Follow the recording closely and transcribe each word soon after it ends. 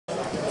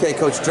Okay,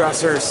 Coach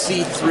Dresser,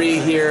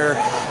 C3 here,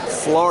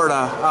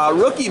 Florida.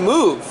 Rookie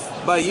move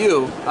by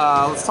you.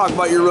 Let's talk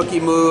about your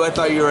rookie move. I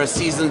thought you were a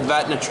seasoned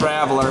vet and a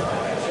traveler.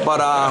 But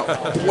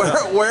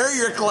where are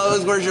your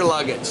clothes? Where's your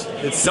luggage?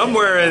 It's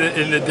somewhere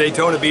in the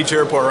Daytona Beach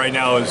airport right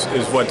now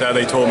is what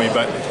they told me.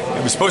 But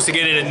it was supposed to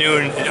get in at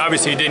noon.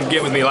 Obviously, it didn't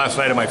get with me last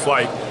night on my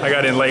flight. I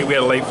got in late. We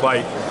had a late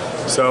flight.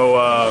 So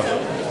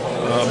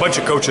a bunch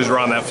of coaches were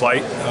on that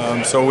flight.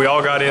 So we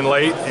all got in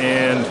late,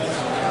 and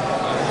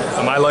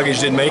my luggage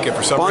didn't make it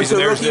for some reason.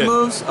 A bunch of rookie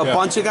moves? A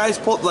bunch of guys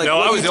pulled? Like,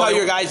 what did you tell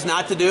your guys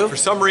not to do? For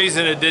some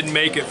reason, it didn't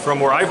make it from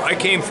where I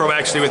came from,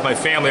 actually, with my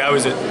family. I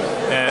was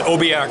at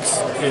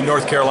OBX in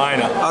North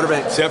Carolina. Outer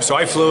Banks. Yep, so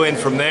I flew in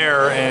from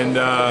there,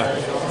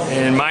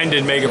 and mine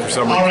didn't make it for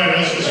some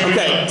reason.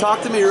 Okay,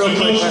 talk to me real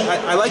quick.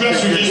 I like your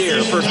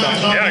gear, first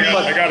off. Yeah,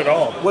 I got it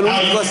all. When we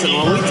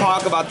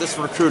talk about this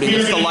recruiting,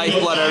 it's the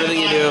lifeblood, everything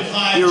you do.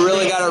 You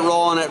really got it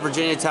rolling at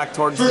Virginia Tech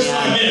towards the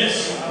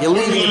end. You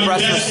leave and you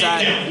press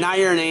reset. Now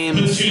you're an Ames.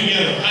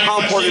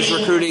 How important is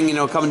recruiting,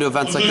 coming to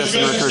events like this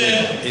and recruiting?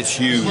 It's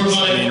huge.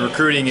 I mean,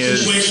 recruiting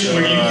is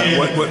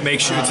what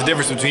makes you, it's the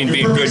difference between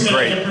being good and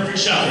great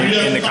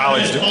in the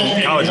college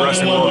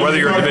wrestling world, whether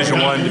you're in Division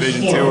I,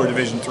 Division II, or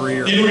Division III,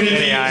 or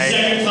NAI.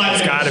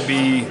 It's got to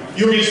be,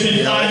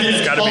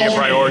 a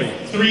priority.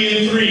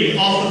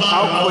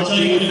 How quick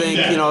do you think,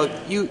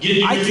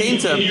 I came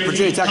to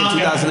Virginia Tech in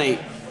 2008.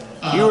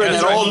 You were in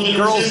that old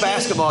girls'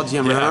 basketball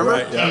gym, remember?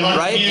 Right, yeah.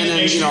 Right? And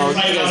then, you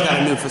guys got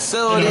a new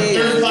facility,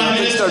 and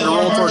things started to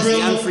roll towards the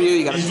end for you.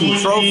 You got a team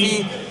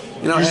trophy.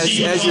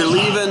 As you're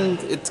leaving,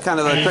 it's kind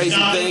of a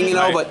crazy thing,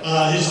 but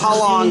how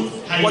long,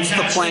 what's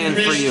the plan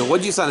for you? What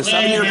did you sign, a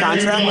 7-year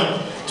contract?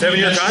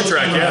 7-year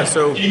contract, yeah.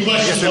 So I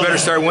guess we better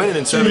start winning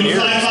in 7 years.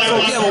 So,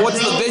 yeah, but what's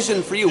the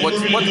vision for you?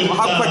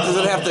 How quick does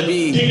it have to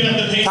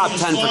be top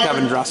 10 for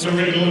Kevin Dresser?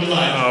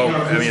 Oh,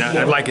 I mean,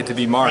 I'd like it to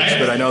be March,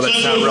 but I know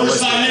that's not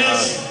realistic.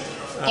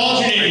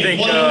 I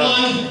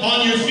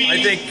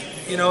think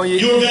you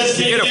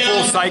get a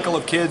full cycle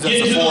of kids.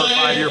 That's a 4 or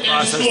 5 year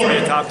process to be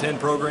a top 10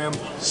 program.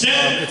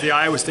 If the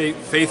Iowa State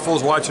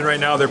faithful's watching right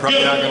now, they're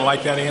probably not going to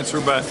like that answer,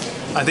 but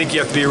I think you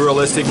have to be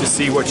realistic to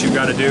see what you've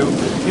got to do.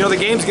 The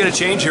game's going to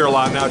change here a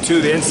lot now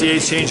too. The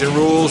NCAA's changing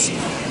rules.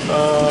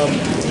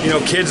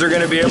 Kids are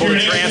going to be able to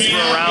transfer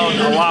around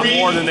a lot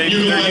more than they're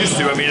used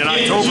to. I mean, in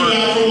October,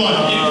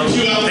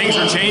 things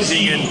are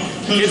changing, and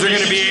kids are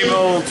going to be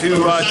able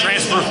to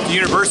transfer to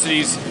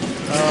universities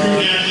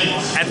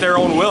at their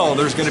own will.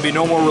 There's going to be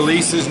no more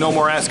releases, no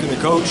more asking the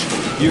coach.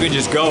 You can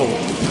just go.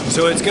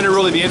 So it's going to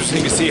really be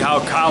interesting to see how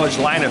college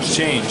lineups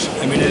change.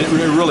 I mean, it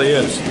really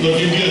is.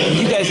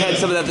 You guys had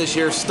some of that this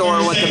year.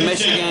 Storr went to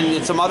Michigan,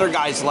 and some other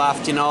guys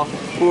left,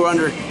 who were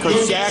under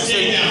Coach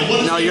Jackson.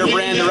 Your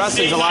brand of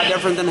wrestling is a lot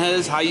different than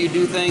his, how you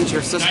do things,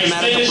 your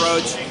systematic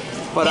approach.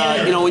 But,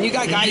 when you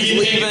got guys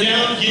leaving,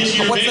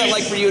 what's that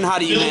like for you, and how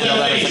do you handle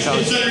that as a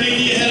coach?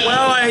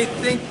 Well, I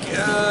think,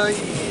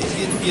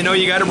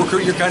 you got to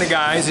recruit your kind of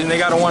guys, and they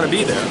got to want to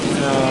be there.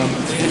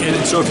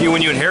 And so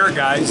when you inherit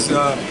guys,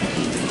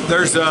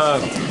 there's a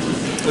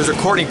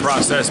courting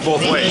process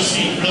both ways.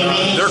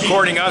 They're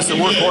courting us,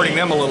 and we're courting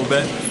them a little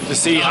bit to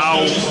see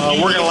how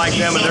we're going to like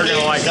them and they're going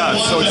to like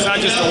us. So it's not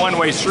just a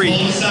one-way street.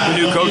 The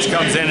new coach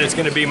comes in, and it's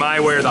going to be my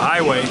way or the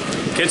highway.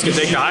 Kids can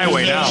take the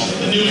highway now,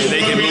 and they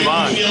can move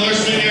on.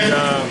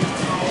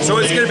 So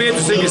it's going to be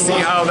interesting to see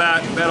how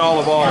that all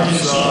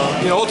evolves.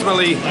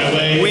 Ultimately,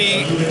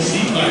 we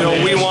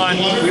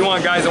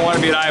want guys that want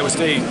to be at Iowa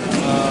State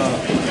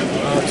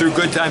through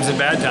good times and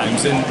bad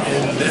times. And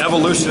the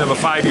evolution of a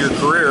 5-year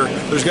career,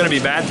 there's going to be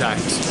bad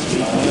times.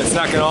 It's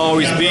not going to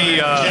always be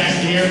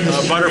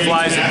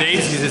butterflies and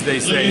daisies, as they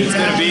say.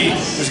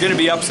 There's going to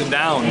be ups and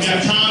downs.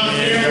 And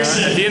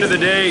at the end of the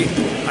day,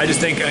 I just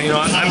think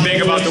I'm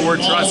big about the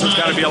word trust. There's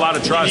got to be a lot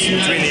of trust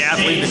between the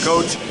athlete and the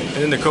coach,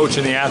 and then the coach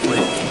and the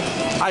athlete.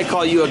 I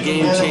call you a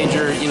game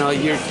changer. You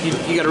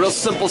got a real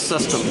simple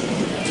system.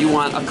 You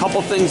want a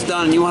couple things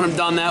done, and you want them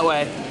done that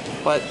way.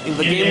 But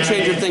the game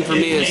changer thing for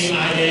me is,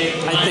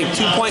 I think,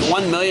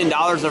 $2.1 million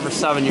over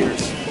 7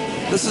 years.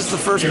 This is the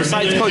first,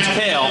 besides Coach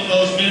Kale,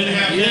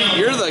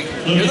 you're the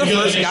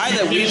first guy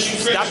that we've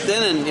stepped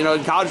in, and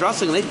in college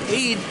wrestling, they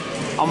paid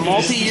a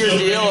multi-year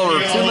deal over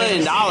 $2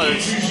 million.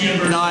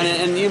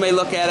 And you may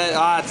look at it,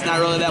 it's not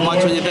really that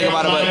much when you think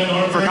about it,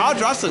 but for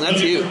college wrestling, that's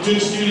huge.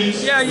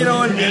 Yeah,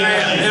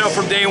 and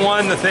from day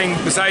one, the thing,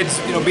 besides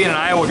being an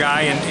Iowa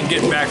guy and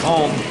getting back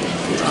home,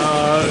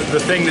 the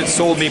thing that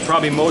sold me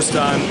probably most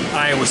on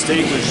Iowa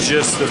State was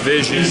just the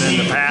vision and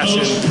the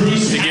passion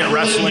to get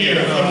wrestling in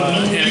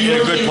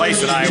a good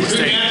place at Iowa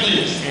State.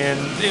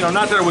 And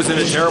not that it was in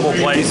a terrible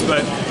place,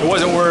 but it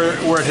wasn't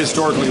where it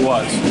historically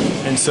was.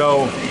 And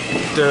so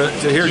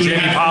to hear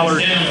Jamie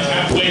Pollard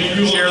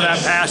share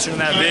that passion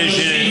and that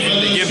vision,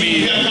 and to give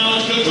me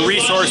the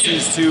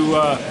resources to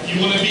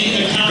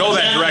go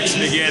that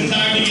direction again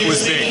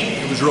was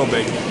big. was real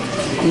big.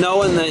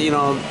 Knowing that, you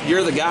know,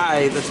 you're the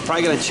guy that's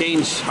probably going to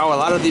change how a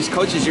lot of these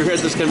coaches you're here at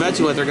this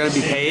convention with are going to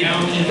be paid.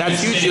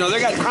 That's huge. You know, they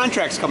got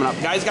contracts coming up.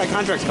 Guys got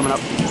contracts coming up.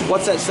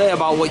 What's that say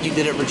about what you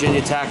did at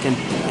Virginia Tech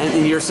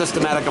and your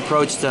systematic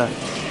approach to,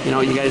 you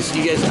know, you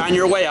guys on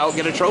your way out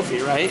get a trophy,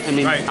 right? I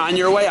mean, right. On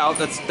your way out,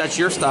 that's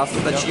your stuff.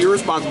 You're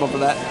responsible for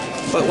that.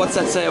 But what's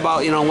that say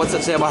about, you know, what's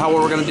that say about how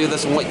we're going to do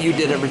this and what you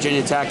did at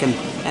Virginia Tech and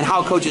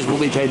how coaches will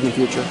be paid in the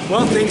future?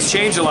 Well, things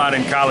change a lot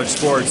in college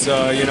sports.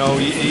 You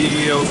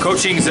know,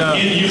 coaching's a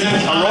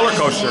roller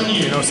coaster.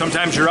 You know,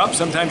 sometimes you're up,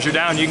 sometimes you're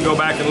down. You can go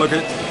back and look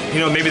at, you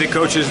know, maybe the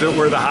coaches that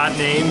were the hot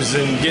names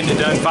and getting it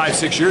done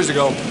 5-6 years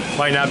ago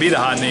might not be the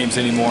hot names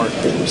anymore.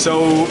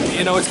 So,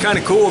 you know, it's kind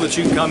of cool that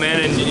you can come in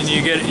and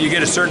you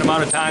get a certain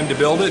amount of time to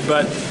build it,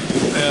 but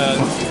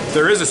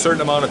there is a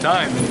certain amount of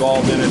time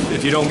involved in it.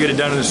 If you don't get it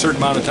done in a certain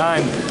amount of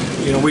time,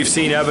 you know, we've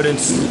seen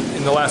evidence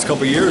in the last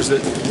couple of years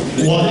that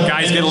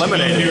guys get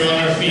eliminated,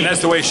 and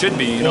that's the way it should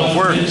be. You know,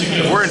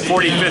 if we're in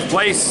 45th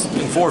place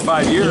in 4 or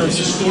 5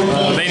 years,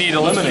 they need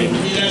eliminated.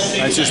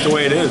 That's just the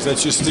way it is.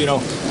 That's just, you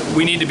know,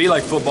 we need to be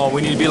like football.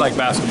 We need to be like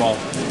basketball.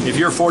 If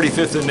you're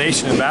 45th in the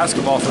nation in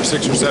basketball for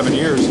 6 or 7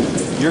 years,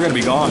 you're going to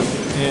be gone.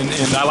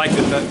 And I like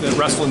that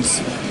wrestling's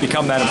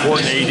become that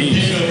important to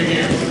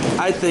AD.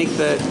 I think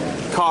that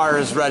Carr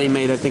is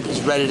ready-made. I think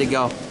he's ready to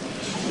go.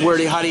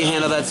 How do you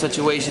handle that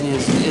situation?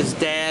 His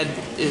dad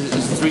is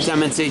a 3-time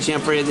NCAA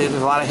champion. There's a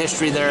lot of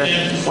history there.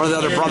 One of the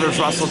other brothers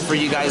wrestled for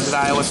you guys at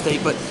Iowa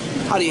State. But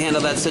how do you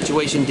handle that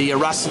situation? Do you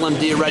wrestle him?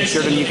 Do you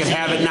redshirt him? You can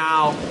have it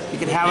now. You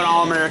can have an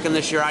All-American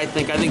this year. I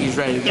think he's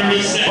ready to go.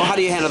 Well, how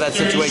do you handle that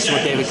situation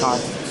with David Carr?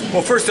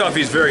 Well, first off,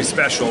 he's very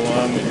special.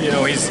 You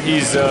know,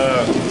 he's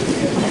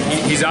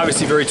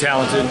obviously very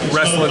talented.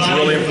 Wrestling's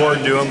really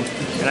important to him,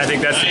 and I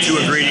think that's the 2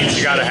 ingredients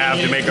you got to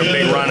have to make a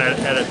big run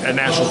at a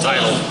national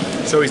title.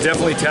 So he's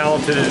definitely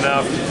talented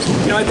enough.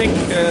 You know, I think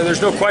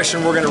there's no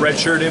question we're going to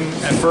redshirt him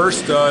at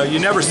first. You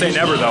never say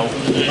never, though.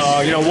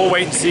 You know, we'll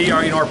wait and see.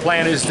 Our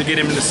plan is to get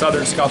him in the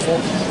Southern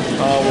Scuffle.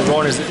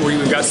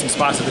 We've got some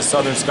spots at the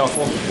Southern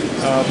Scuffle.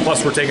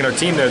 Plus, we're taking our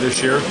team there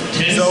this year.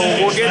 So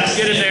we'll get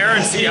in there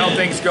and see how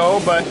things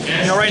go. But,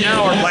 you know, right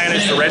now our plan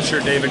is to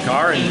redshirt David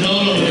Carr. And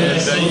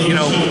you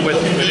know,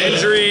 with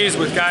injuries,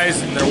 with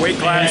guys in their weight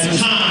classes,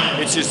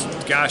 it's just,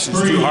 gosh,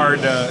 it's too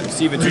hard.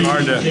 It's even too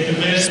hard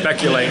to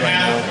speculate right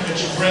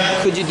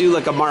now. Could you do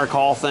like a Mark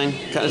Hall thing?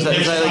 Is that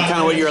like kind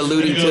of what you're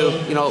alluding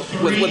to? You know,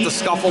 with the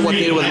scuffle, what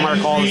they did with Mark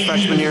Hall his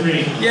freshman year?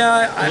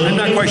 Yeah, I'm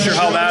not quite sure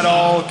how that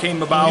all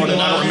came about, and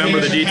I don't remember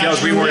the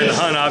details. We weren't in the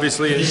hunt,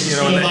 obviously, you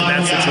know, in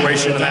that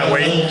situation, in that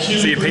way.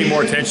 So you pay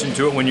more attention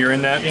to it when you're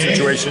in that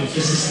situation.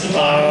 You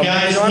know,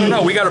 I don't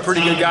know. We got a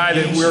pretty good guy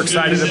that we're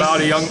excited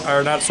about. A young,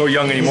 or not so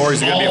young anymore. He's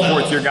going to be a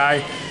 4th-year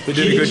guy. They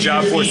did a good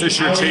job for us this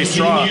year, Chase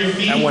Straw,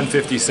 at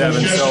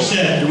 157.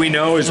 So do we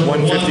know, is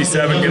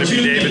 157 going to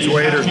be David's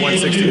weight or is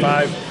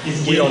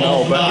 165? We don't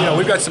know. But, you know,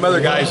 we've got some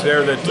other guys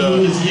there that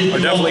are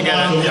definitely going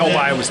to help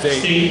Iowa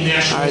State.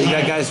 All right, you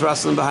got guys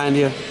wrestling behind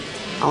you.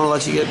 I want to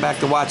let you get back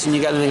to watching.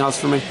 You got anything else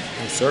for me?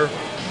 Yes, sir.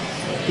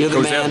 You're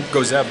the man.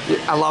 Go Zeb.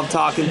 I love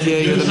talking to you.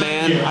 You're the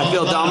man. I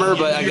feel dumber,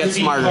 but I get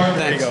smarter. Thanks.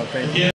 There you go. Thank you.